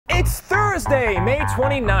It's Thursday, May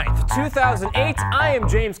 29th, 2008. I am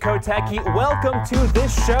James Kotecki. Welcome to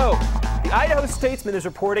this show. The Idaho Statesman is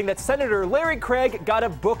reporting that Senator Larry Craig got a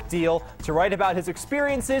book deal to write about his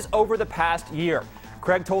experiences over the past year.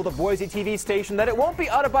 Craig told the Boise TV station that it won't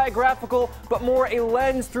be autobiographical, but more a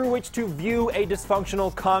lens through which to view a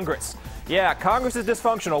dysfunctional Congress. Yeah, Congress is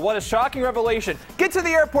dysfunctional. What a shocking revelation. Get to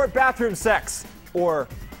the airport bathroom sex, or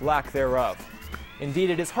lack thereof.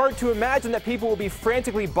 Indeed, it is hard to imagine that people will be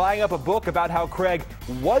frantically buying up a book about how Craig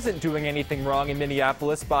wasn't doing anything wrong in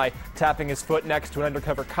Minneapolis by tapping his foot next to an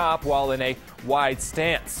undercover cop while in a wide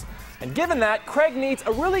stance. And given that, Craig needs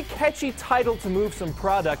a really catchy title to move some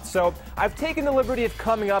product, so I've taken the liberty of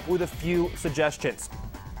coming up with a few suggestions.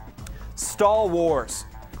 Stall Wars,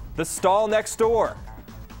 The Stall Next Door,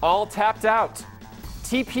 All Tapped Out,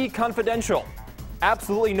 TP Confidential,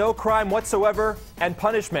 Absolutely No Crime Whatsoever, and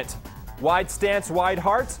Punishment, Wide Stance, Wide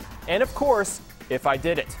Heart, and of course, If I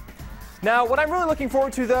Did It. Now, what I'm really looking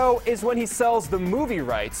forward to, though, is when he sells the movie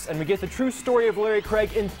rights and we get the true story of Larry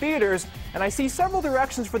Craig in theaters, and I see several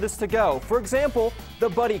directions for this to go. For example, the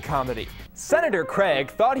buddy comedy. Senator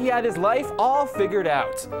Craig thought he had his life all figured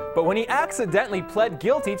out, but when he accidentally pled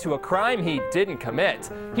guilty to a crime he didn't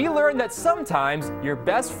commit, he learned that sometimes your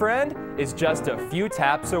best friend is just a few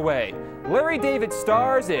taps away. Larry David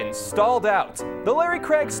stars in Stalled Out, the Larry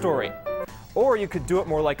Craig story. Or you could do it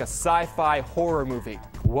more like a sci-fi horror movie.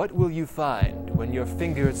 What will you find when your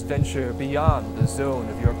fingers venture beyond the zone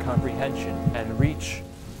of your comprehension and reach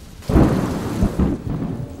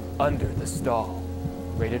under the stall?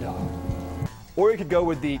 Rated R. Or you could go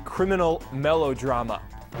with the criminal melodrama.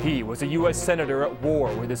 He was a U.S. senator at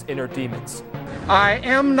war with his inner demons. I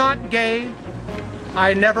am not gay.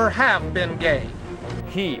 I never have been gay.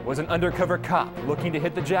 He was an undercover cop looking to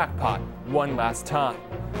hit the jackpot one last time.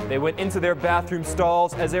 They went into their bathroom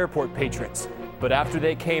stalls as airport patrons, but after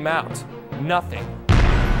they came out, nothing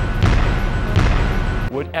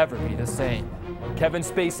would ever be the same. Kevin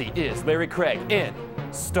Spacey is Larry Craig in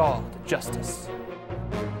Stalled Justice.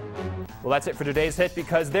 Well, that's it for today's hit,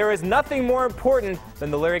 because there is nothing more important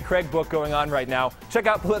than the Larry Craig book going on right now. Check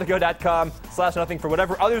out Politico.com/nothing for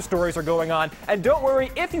whatever other stories are going on. And don't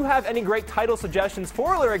worry, if you have any great title suggestions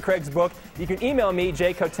for Larry Craig's book, you can email me,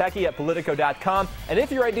 jkotecki@politico.com. And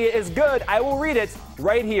if your idea is good, I will read it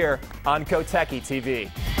right here on Kotecki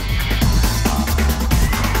TV.